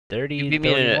30. You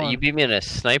beat me in a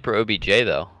sniper OBJ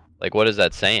though. Like, what is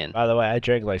that saying? By the way, I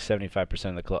drank like 75%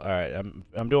 of the claw. All right,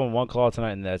 I'm doing one claw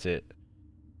tonight, and that's it.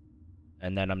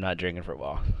 And then I'm not drinking for a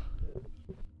while.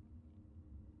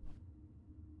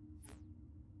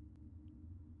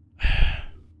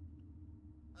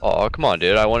 Oh, come on,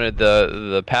 dude. I wanted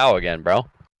the POW again, bro.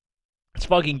 Let's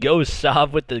fucking go,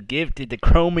 Sav, with the gifted, the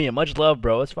chromium. Much love,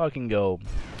 bro. Let's fucking go.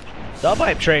 Sub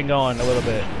hype train going a little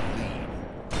bit.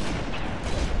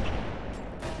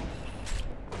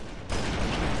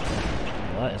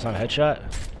 What? It's not a headshot?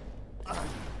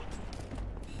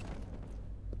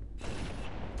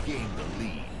 Gain the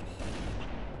lead.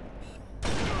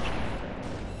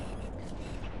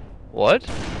 What?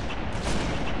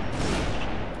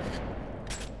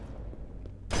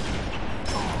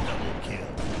 Double kill.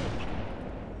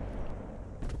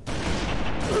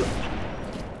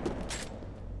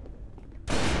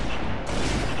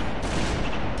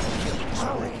 Killing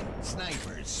spree.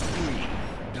 Sniper spree.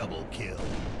 Double kill.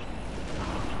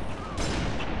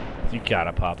 You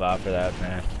gotta pop out for that,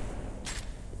 man.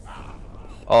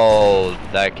 Oh,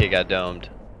 that kid got domed.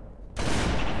 Double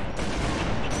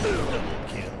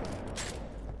kill.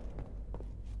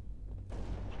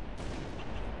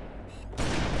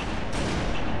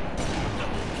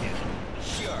 Double kill.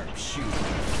 Sharpshooter.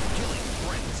 Killing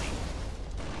frenzy.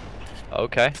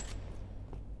 Okay.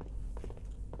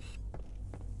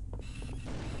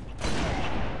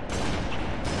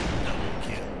 Double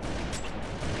kill.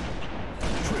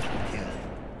 Triple kill.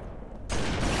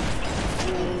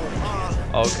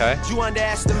 Okay. You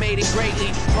underestimated greatly.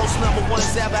 Most number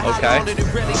ones ever. Okay. How long did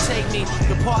it really take me?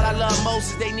 The part I love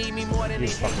most is they need me more than You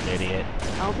they fucking idiot.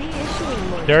 I'll be issuing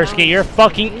more. Dersky, you're a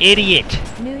fucking idiot.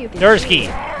 Knew you could Dersky,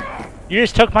 do it. you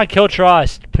just took my kill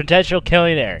trust. Potential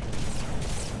killing there.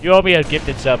 You owe me a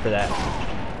gifted sub for that.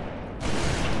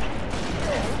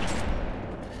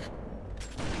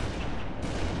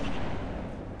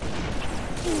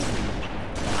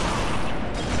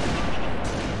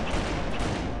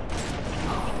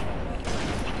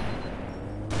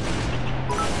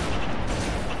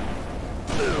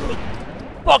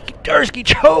 Fucking Dersky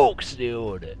chokes,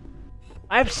 dude.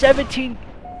 I have 17.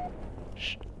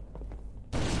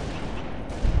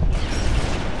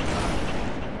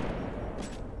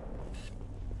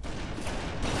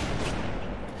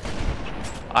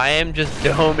 I am just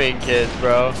doming kids,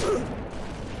 bro. It's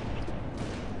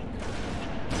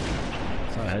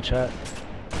not a headshot.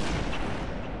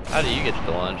 How do you get to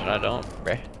the lunge and I don't,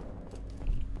 bro?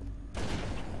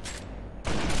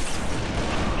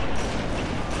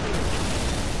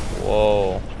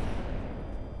 Whoa.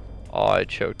 Oh, I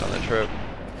choked on the trip.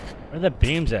 Where are the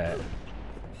beams at?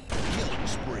 Killing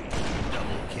spree.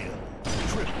 Double kill.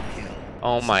 Triple kill.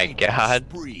 Oh my Sniper god.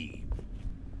 Spree.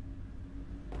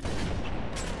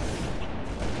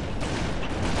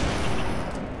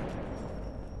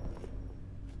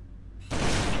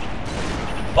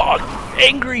 Fuck!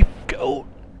 Angry goat!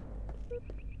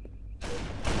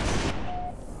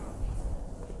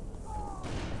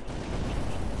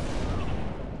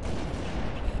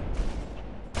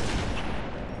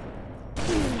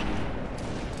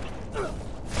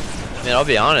 I mean, I'll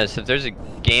be honest, if there's a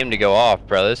game to go off,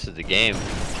 bro, this is the game.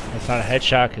 It's not a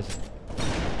headshot, because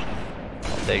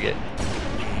I'll take it.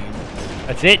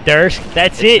 that's it, Dursk.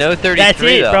 That's It's it. no 33 That's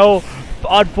it, though. bro.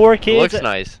 On 4 It kids. looks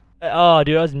nice. Oh,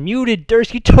 dude, I was muted.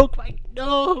 Dursk, you took my.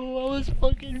 No, I was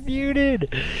fucking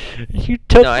muted. You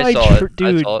took No, I my. saw it. I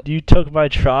Dude, saw it. you took my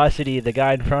atrocity. The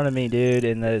guy in front of me, dude,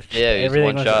 and the Yeah, he was everything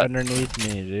one was shot. underneath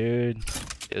me, dude.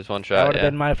 It was one That shot, would have yeah.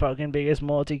 been my fucking biggest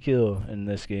multi-kill in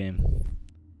this game.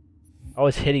 I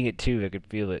was hitting it too. I could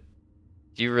feel it.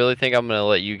 Do you really think I'm gonna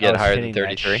let you I get was higher than hitting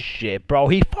that 33? Shit, bro.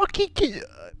 He fucking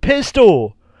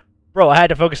pistol. Bro, I had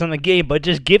to focus on the game, but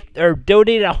just gift or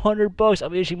donate $100. I'll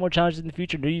be issuing more challenges in the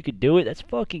future. Knew you could do it. Let's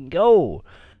fucking go.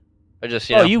 I just,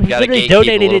 you Oh, know, you gotta literally gatekeep a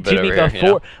donated little it to bit me over before. here, you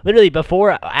know? Literally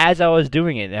before, as I was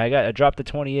doing it, and I dropped to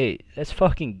 28. Let's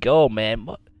fucking go, man.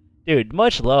 Dude,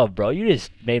 much love, bro. You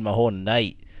just made my whole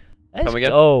night. Let's Come again?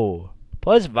 go.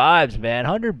 Plus vibes, man.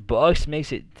 $100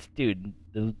 makes it, dude.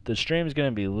 The stream's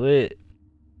gonna be lit.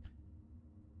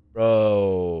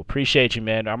 Bro, appreciate you,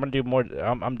 man. I'm gonna do more.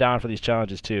 I'm down for these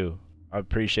challenges too. I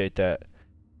appreciate that,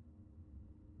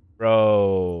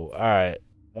 bro. All right,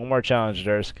 one more challenge,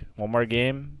 Dursk. One more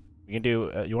game. We can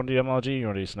do. You want to do MLG? You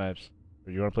want to do snipes?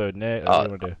 Or you want to play with Nick? Or what do you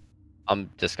want to do? I'm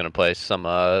just gonna play some,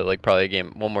 like probably a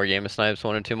game, one more game of snipes,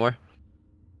 1 or 2 more.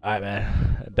 All right,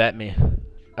 man. Bet me.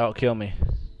 Outkill me.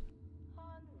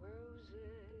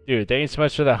 Dude, thank you so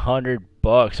much for the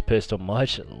 $100, Pistol.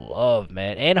 Much love,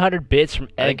 man. And 100 bits from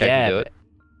I think Ed I can Gab. do it.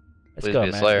 Let's Please go, be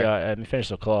a man. Slayer. Let me finish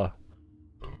the claw.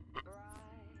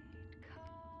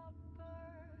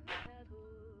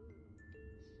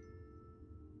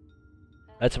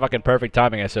 That's fucking perfect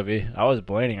timing, SOV. I was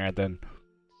blading right then.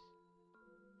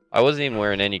 I wasn't even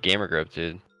wearing any gamer grip,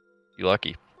 dude. You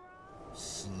lucky.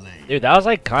 Slay. Dude, that was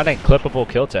like kind of clippable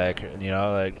kill tech. You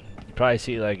know, like you probably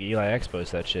see like Eli X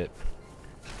post that shit.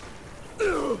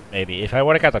 Maybe if I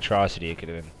would have got the atrocity, it could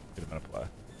have been a play.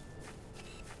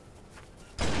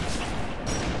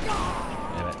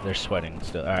 Damn it, they're sweating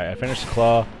still. All right, I finished the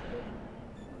claw.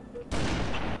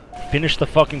 Finish the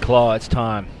fucking claw. It's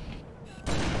time.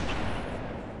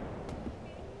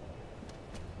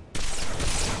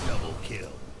 Double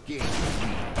kill. Game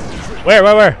Where?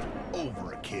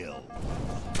 overkill.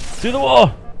 Through the wall.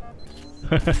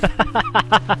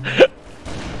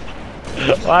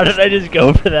 Why did I just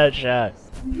go for that shot?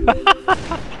 Double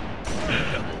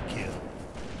kill.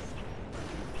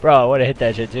 Bro, I would have hit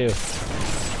that shit too.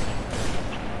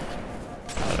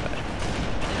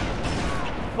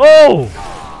 Whoa!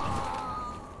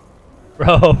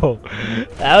 Bro,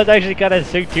 that was actually kind of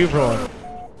sick too for one.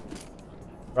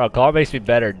 Bro, claw makes me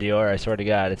better, Dior. I swear to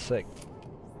God, it's like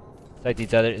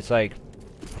these other. It's like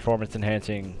performance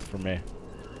enhancing for me.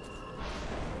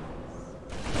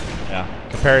 Yeah,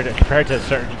 compared to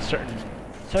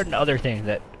certain other things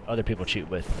that other people cheat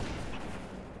with.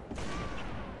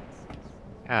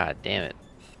 God damn it.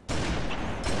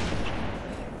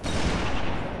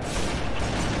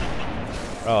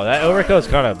 Oh, that overkill is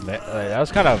kind of that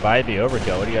was kind of vibey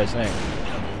overkill. What do you guys think?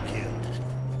 Double kill.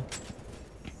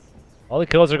 All the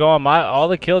kills are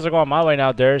going my way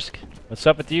now, Dersk. What's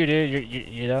up with you, dude?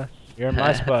 You know, you're in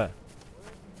my spot.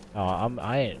 Oh,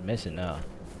 I ain't missing now.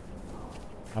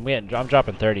 I'm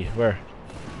dropping 30. Where?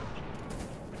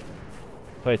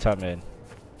 Play top mid.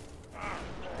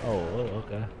 Oh,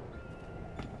 okay.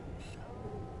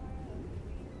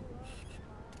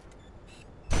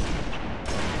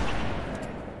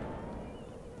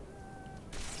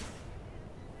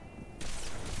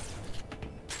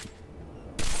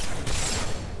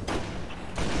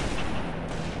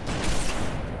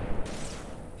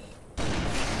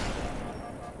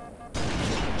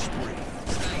 Spree.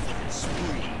 Sniper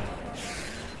spree.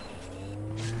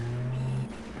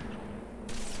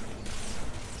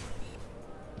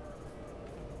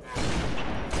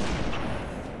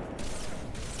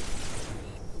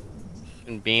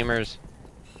 And beamers.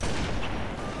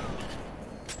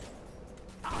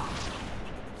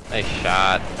 Nice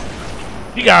shot.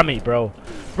 You got me, bro.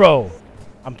 Bro,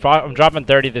 I'm dropping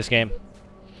 30 this game.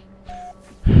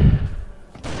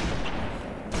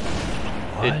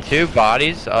 Dude, 2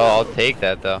 bodies? Oh, I'll take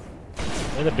that though.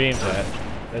 Where the beams at?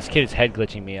 This kid is head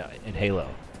glitching me in Halo.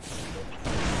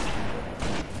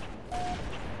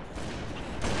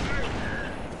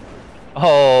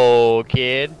 Oh,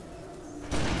 kid.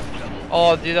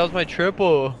 Oh, dude, that was my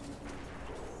triple.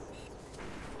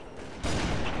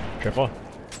 Triple.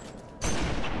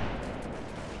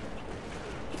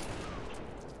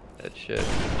 That shit.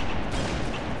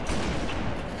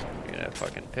 You're gonna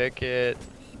fucking pick it.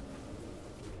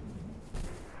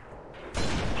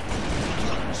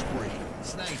 Spree.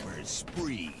 Sniper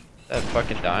spree. That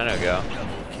fucking dino go.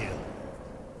 Double kill.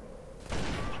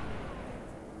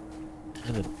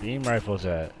 Where the beam rifles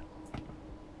at?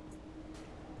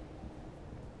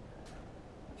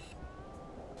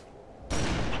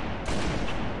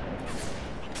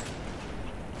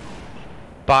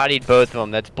 Bodied both of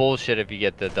them. That's bullshit if you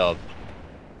get the dub.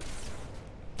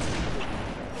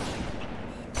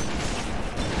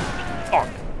 Fuck.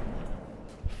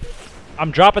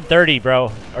 I'm dropping 30,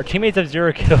 bro. Our teammates have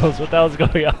 0 kills. What the hell's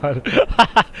going on?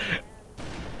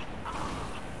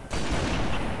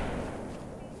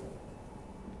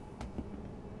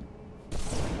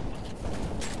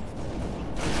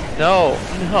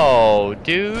 No,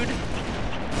 dude.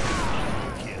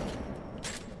 Kill.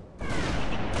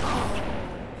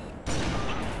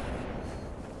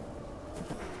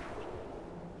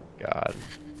 God.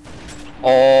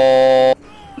 Oh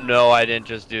no, I didn't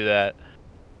just do that.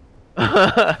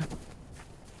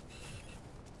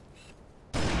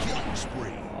 Killing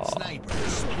spree. Sniper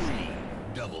spree.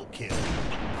 Double kill.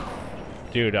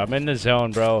 Dude, I'm in the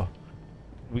zone, bro.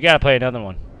 We gotta play another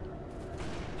one.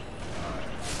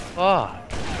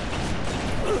 Fuck.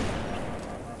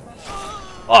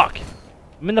 Fuck!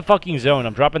 I'm in the fucking zone.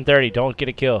 I'm dropping 30. Don't get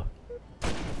a kill.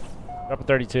 Dropping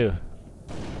 32.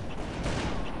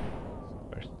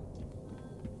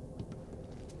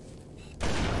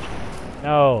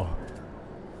 No.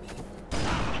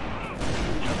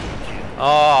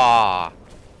 Ah.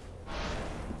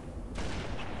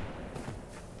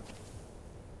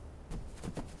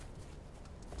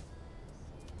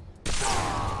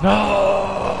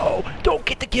 No! Don't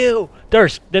get the kill!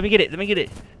 Durst, let me get it. Let me get it.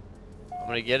 I'm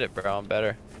gonna get it, bro. I'm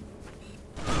better.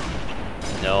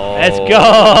 No. Let's go!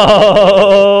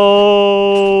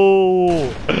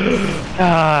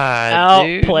 God,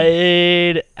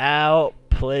 dude.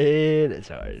 Outplayed.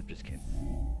 Sorry, I'm just kidding.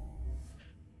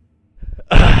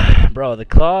 Bro, the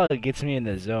claw gets me in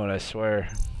the zone, I swear.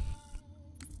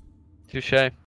 Touche.